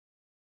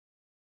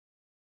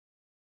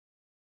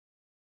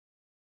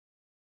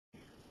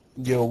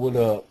Yo, what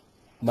up?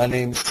 My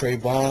name is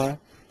Trayvon,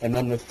 and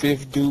I'm the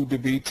fifth dude to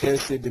be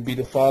tested to be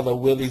the father of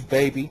Willie's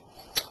baby.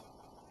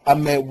 I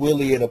met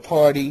Willie at a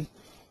party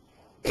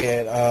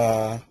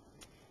at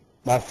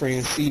my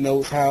friend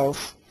C-Note's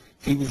house.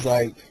 He was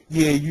like,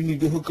 yeah, you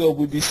need to hook up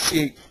with this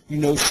chick. You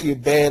know, she a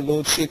bad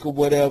little chick or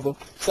whatever.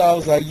 So I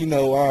was like,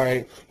 all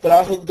right. But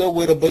I hooked up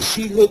with her, but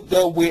she hooked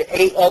up with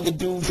 8 other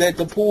dudes at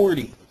the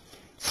party.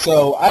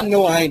 So I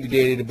know I ain't the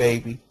daddy of the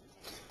baby.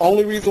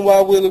 Only reason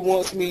why Willie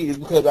wants me is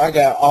because I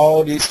got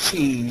all this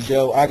cheese,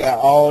 yo. I got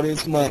all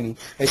this money.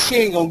 And she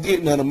ain't gonna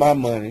get none of my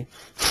money.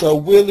 So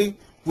Willie,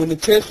 when the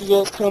test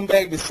results come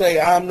back to say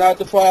I'm not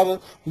the father,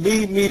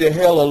 leave me the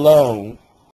hell alone.